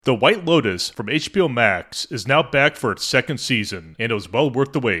The White Lotus from HBO Max is now back for its second season, and it was well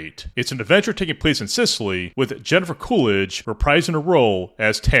worth the wait. It's an adventure taking place in Sicily, with Jennifer Coolidge reprising her role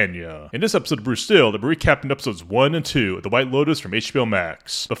as Tanya. In this episode of Bruce Still, we're recapping episodes 1 and 2 of The White Lotus from HBO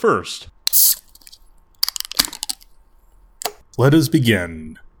Max. But first, let us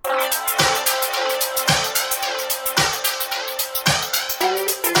begin.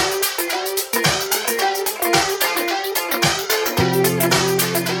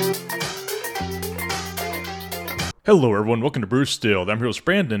 Hello everyone, welcome to Bruce Still. I'm your host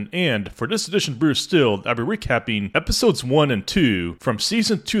Brandon, and for this edition of Bruce Still, I'll be recapping episodes 1 and 2 from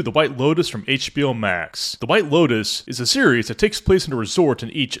season 2 of The White Lotus from HBO Max. The White Lotus is a series that takes place in a resort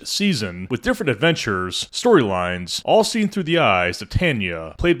in each season, with different adventures, storylines, all seen through the eyes of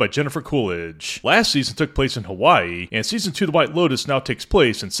Tanya, played by Jennifer Coolidge. Last season took place in Hawaii, and season 2 of The White Lotus now takes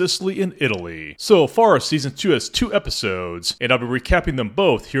place in Sicily and Italy. So far, season 2 has 2 episodes, and I'll be recapping them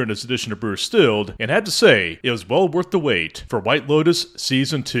both here in this edition of Bruce Stilled, and I had to say, it was well worth the wait for White Lotus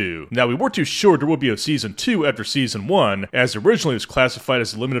Season 2. Now, we weren't too sure there would be a Season 2 after Season 1, as originally it was classified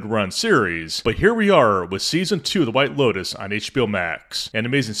as a limited run series, but here we are with Season 2 of The White Lotus on HBO Max. An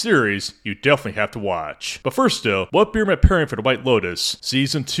amazing series you definitely have to watch. But first still, what beer am I pairing for The White Lotus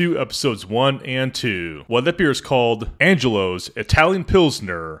Season 2 Episodes 1 and 2? Well, that beer is called Angelo's Italian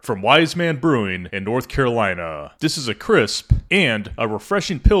Pilsner from Wise Man Brewing in North Carolina. This is a crisp and a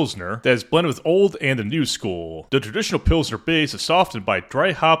refreshing Pilsner that is blended with old and the new school. The traditional Pilsner base is softened by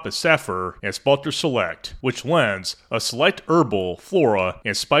dry hop as Saffir and Spalter Select, which lends a slight herbal, flora,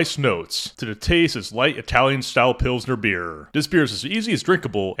 and spice notes to the taste as light Italian-style Pilsner beer. This beer is as easy as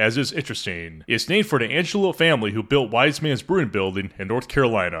drinkable as it is interesting. It's named for the Angelo family who built Wise Man's Brewing Building in North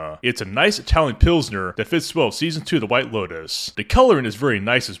Carolina. It's a nice Italian Pilsner that fits well with Season 2 of The White Lotus. The coloring is very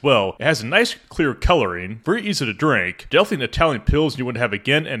nice as well. It has a nice clear coloring, very easy to drink, definitely an Italian Pilsner you want to have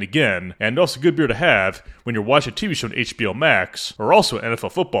again and again, and also a good beer to have when you're watching a TV show on HBO Max, or also an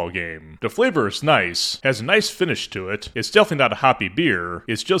NFL football game. The flavor is nice, has a nice finish to it, it's definitely not a hoppy beer,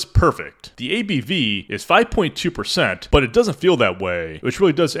 it's just perfect. The ABV is 5.2%, but it doesn't feel that way, which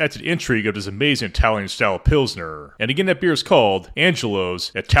really does add to the intrigue of this amazing Italian-style Pilsner. And again, that beer is called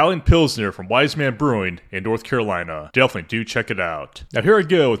Angelo's Italian Pilsner from Wise Man Brewing in North Carolina. Definitely do check it out. Now here I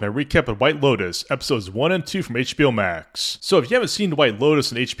go with my recap of White Lotus, episodes 1 and 2 from HBO Max. So if you haven't seen The White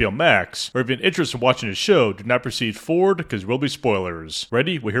Lotus on HBO Max, or if you're interested in watching the show, do not proceed forward, because there will be spoilers.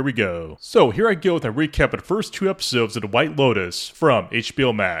 Ready? Well, here we go. So here I go with a recap of the first 2 episodes of The White Lotus from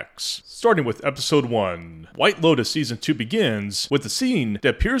HBO Max. Starting with episode 1. White Lotus season 2 begins with a scene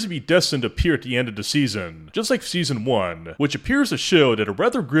that appears to be destined to appear at the end of the season, just like season 1, which appears to show that a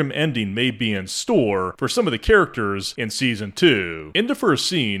rather grim ending may be in store for some of the characters in season 2. In the first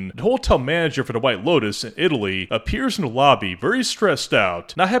scene, the hotel manager for The White Lotus in Italy appears in the lobby very stressed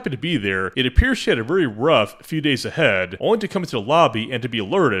out, not happy to be there. It appears she had a very rough few days ahead, only to come into the lobby and to be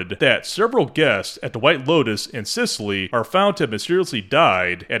alerted that several guests at the White Lotus in Sicily are found to have mysteriously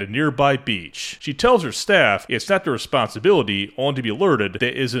died at a nearby beach. She tells her staff it's not their responsibility, only to be alerted that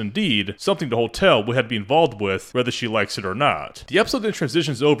it is indeed something the hotel would have to be involved with, whether she likes it or not. The episode then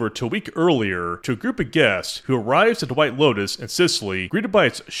transitions over to a week earlier to a group of guests who arrives at the White Lotus in Sicily, greeted by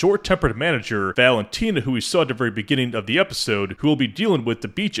its short-tempered manager, Valentina, who we saw at the very beginning of the episode, who will be dealing with the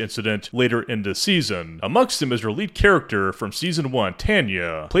beach incident later in the season. Amongst them is her lead character from season 1,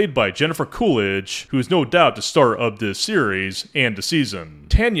 Tanya, played by Jennifer Coolidge, who is no doubt the star of this series and the season.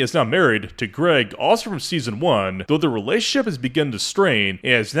 Tanya is now married to Greg, also from season 1, though the relationship has begun to strain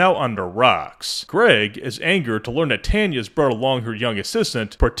and is now on the rocks. Greg is angered to learn that Tanya has brought along her young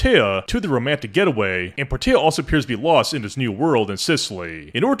assistant, Portia, to the romantic getaway, and Portia also appears to be lost in this new world in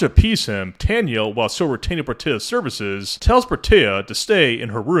Sicily. In order to appease him, Tanya, while still retaining Portia's services, tells Portia to stay in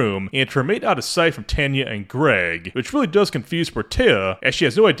her room and to remain out of sight from Tanya and Greg, which really does confuse Portia, as she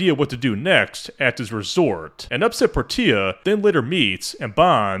has no idea what to do next at this resort. An upset Portia then later meets and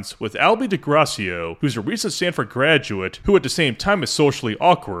bonds with Albie DeGracio, who's a recent Stanford graduate who at the same time is socially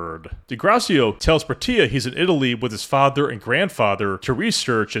awkward. DeGracio tells Portia he's in Italy with his father and grandfather to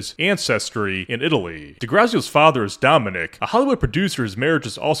research his ancestry in Italy. DeGracio's father is Dominic, a Hollywood producer whose marriage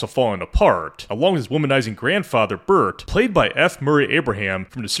is also falling apart, along with his womanizing grandfather Bert, played by F. Murray Abraham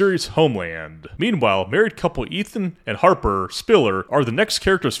from the series Homeland. Meanwhile, married couple Ethan and Harper Spiller are the next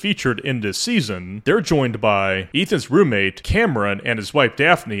characters featured in this season. They're joined by Ethan's roommate Cameron and his wife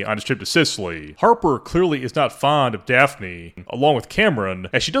Daphne on his trip to Sicily. Harper clearly is not fond of Daphne, along with Cameron,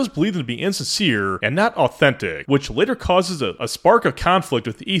 as she does believe them to be insincere and not authentic, which later causes a spark of conflict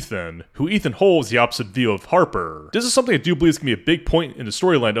with Ethan, who Ethan holds the opposite view of Harper. This is something I do believe is going to be a big point in the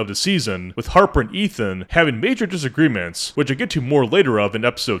storyline of the season, with Harper and Ethan having major disagreements, which I get to more later of in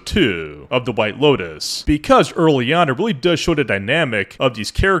episode 2 of The White Lotus. Because early on, it really does show the dynamic of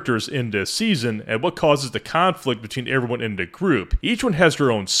these characters in this season and what causes the conflict between everyone in the group. Each one has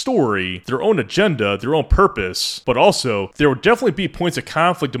their own story, their own agenda, their own purpose, but also there will definitely be points of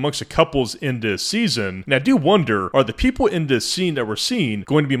conflict amongst the couples in this season. And I do wonder, are the people in this scene that we're seeing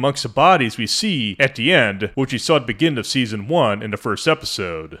going to be amongst the bodies we see at the end, which we saw at the beginning of season 1 in the first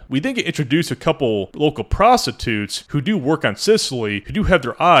episode? We then get introduced to a couple local prostitutes who do work on Sicily, who do have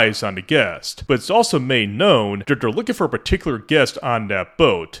their eyes on the guest, but it's also made known that they're looking for a particular guest on that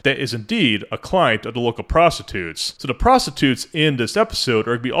boat that is indeed a client of the local prostitutes. So the prostitutes in this episode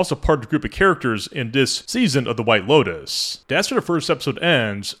are going to be also part of the group of characters in this season of The White Lotus. That's where the first episode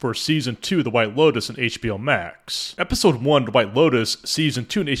ends for season 2 of The White Lotus on HBO Max. Episode 1 of The White Lotus season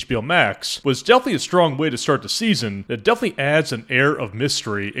 2 on HBO Max was definitely a strong way to start the season that definitely adds an air of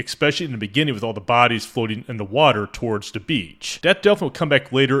mystery, especially in the beginning with all the bodies floating in the water towards the beach. That definitely will come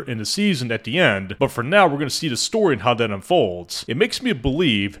back later in the season at the end, but for now we're going to see the story and how that unfolds. It makes me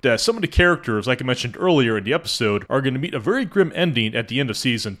believe that some of the characters, like I mentioned earlier in the episode, are going to meet a very grim ending at the end of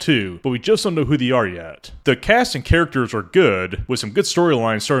season 2, but we just don't know who they are yet. The cast and characters are good, with some good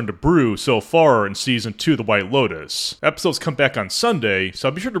storylines starting to brew so far in season 2 of The White Lotus. Episodes come back on Sunday, so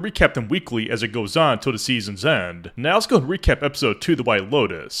I'll be sure to recap them weekly as it goes on until the season's end. Now let's go and recap episode 2 of The White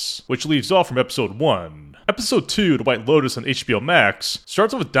Lotus, which leaves off from episode 1. Episode 2 of The White Lotus on HBO Max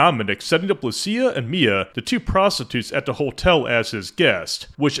starts off with Dominic setting up Lucia and Mia, the two prostitutes at the hotel, as his guest,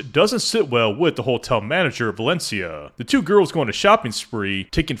 which doesn't sit well with the hotel manager, Valencia. The two girls go on a shopping spree,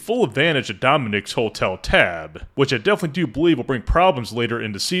 taking full advantage of Dominic's hotel tab, which I definitely do believe will bring problems later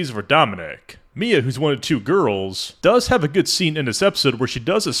in the season for Dominic. Mia, who's one of the two girls, does have a good scene in this episode where she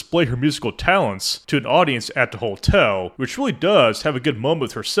does display her musical talents to an audience at the hotel, which really does have a good moment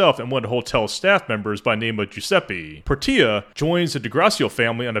with herself and one of the hotel staff members by the name of Giuseppe. Portia joins the DeGracio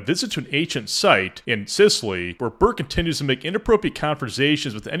family on a visit to an ancient site in Sicily, where Bert continues to make inappropriate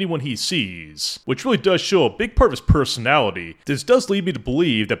conversations with anyone he sees, which really does show a big part of his personality. This does lead me to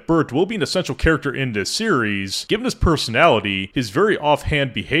believe that Bert will be an essential character in this series, given his personality, his very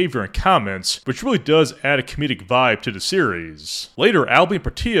offhand behavior and comments, which really does add a comedic vibe to the series. Later, Albie and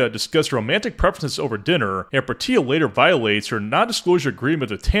Portia discuss their romantic preferences over dinner, and Portia later violates her non-disclosure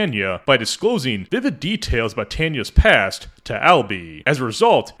agreement with Tanya by disclosing vivid details about Tanya's past to Albie. As a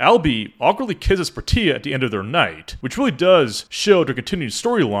result, Albie awkwardly kisses Portia at the end of their night, which really does show their continuing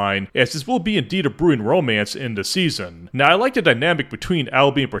storyline, as this will be indeed a brewing romance in the season. Now, I like the dynamic between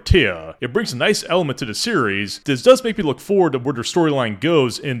Albie and Portia. It brings a nice element to the series. This does make me look forward to where their storyline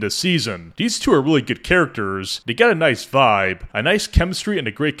goes in this season. These two are really good characters. They got a nice vibe, a nice chemistry, and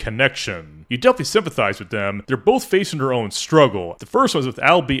a great connection. You definitely sympathize with them. They're both facing their own struggle. The first one is with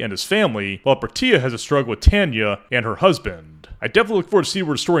Albie and his family, while Portia has a struggle with Tanya and her husband. I definitely look forward to see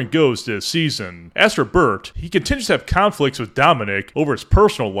where the story goes this season. As for Bert, he continues to have conflicts with Dominic over his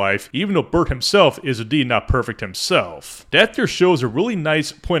personal life, even though Bert himself is indeed not perfect himself. That here shows a really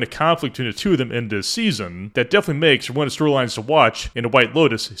nice point of conflict between the two of them in this season that definitely makes for one of the storylines to watch in The White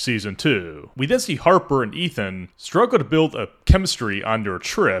Lotus season 2. We then see Harper and Ethan struggle to build a chemistry on their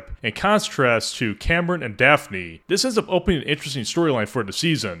trip, in contrast to Cameron and Daphne. This ends up opening an interesting storyline for the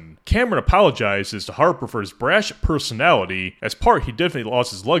season. Cameron apologizes to Harper for his brash personality. As part, he definitely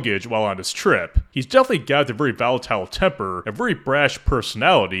lost his luggage while on his trip. He's definitely got a very volatile temper, a very brash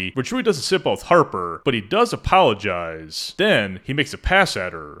personality, which really doesn't sit well with Harper, but he does apologize. Then, he makes a pass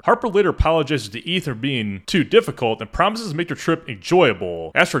at her. Harper later apologizes to Ethan for being too difficult and promises to make their trip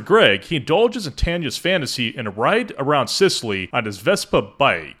enjoyable. As for Greg, he indulges in Tanya's fantasy in a ride around Sicily on his Vespa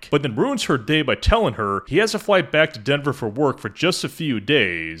bike, but then ruins her day by telling her he has to fly back to Denver for work for just a few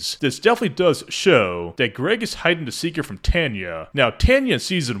days. This definitely does show that Greg is hiding the secret from Tanya. Now, Tanya in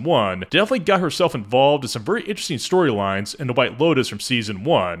season 1 definitely got herself involved in some very interesting storylines in The White Lotus from season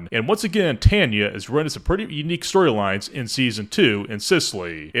 1, and once again, Tanya is running some pretty unique storylines in season 2 in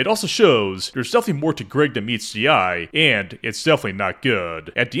Sicily. It also shows there's definitely more to Greg than meets the eye, and it's definitely not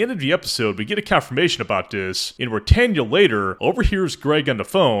good. At the end of the episode, we get a confirmation about this, in where Tanya later overhears Greg on the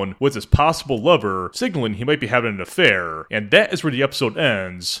phone with his possible lover, signaling he might be having an affair, and that is where the episode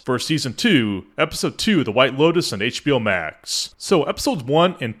ends for season 2, episode 2 of The White Lotus on HBO Max. Max. So episodes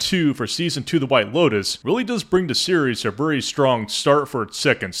 1 and 2 for season 2 The White Lotus really does bring the series a very strong start for its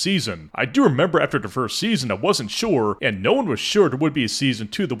second season. I do remember after the first season I wasn't sure, and no one was sure there would be a season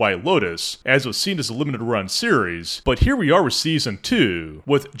 2 The White Lotus, as it was seen as a limited run series, but here we are with season 2,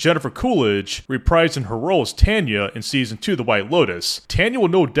 with Jennifer Coolidge reprising her role as Tanya in season 2 The White Lotus. Tanya will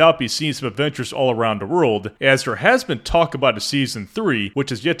no doubt be seeing some adventures all around the world, as there has been talk about a season 3,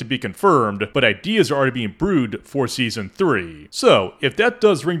 which is yet to be confirmed, but ideas are already being brewed for season 3. So, if that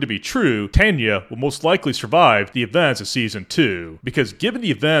does ring to be true, Tanya will most likely survive the events of season 2, because given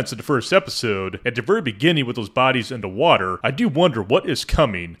the events of the first episode, at the very beginning with those bodies in the water, I do wonder what is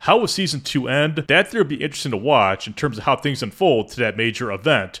coming. How will season 2 end? That there will be interesting to watch in terms of how things unfold to that major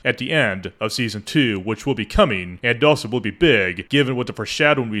event at the end of season 2, which will be coming, and also will be big, given what the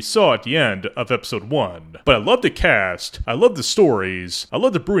foreshadowing we saw at the end of episode 1. But I love the cast, I love the stories, I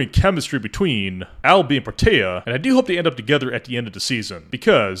love the brewing chemistry between Albie and Protea, and I do hope they end up together at the end of the season,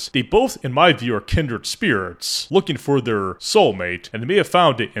 because they both, in my view, are kindred spirits, looking for their soulmate, and they may have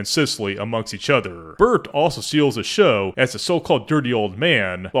found it in Sicily amongst each other. Bert also seals the show as a so-called dirty old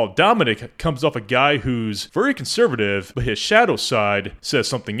man, while Dominic comes off a guy who's very conservative, but his shadow side says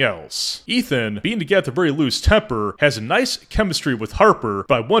something else. Ethan, being to get a very loose temper, has a nice chemistry with Harper,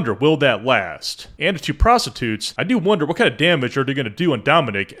 but I wonder, will that last? And the two prostitutes, I do wonder what kind of damage are they going to do on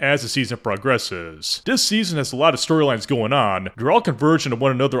Dominic as the season progresses. This season has a lot of storylines going on. They're all converging to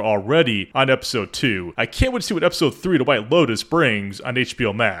one another already on episode 2. I can't wait to see what episode 3 The White Lotus brings on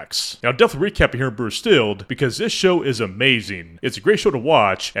HBO Max. Now, I'll definitely recap it here in Bruce Stilled, because this show is amazing. It's a great show to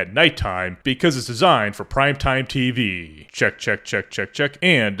watch at nighttime because it's designed for primetime TV. Check, check, check, check, check.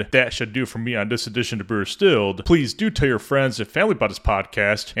 And that should do for me on this edition of Bruce Stilled. Please do tell your friends and family about this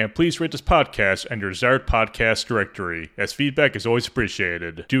podcast, and please rate this podcast on your desired podcast directory, as feedback is always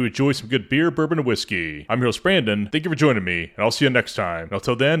appreciated. Do enjoy some good beer, bourbon, and whiskey. I'm your host, Brandon. Thank you for joining me, and I'll see you next time. And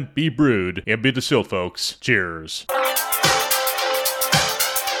until then, be brewed and be distilled, folks. Cheers.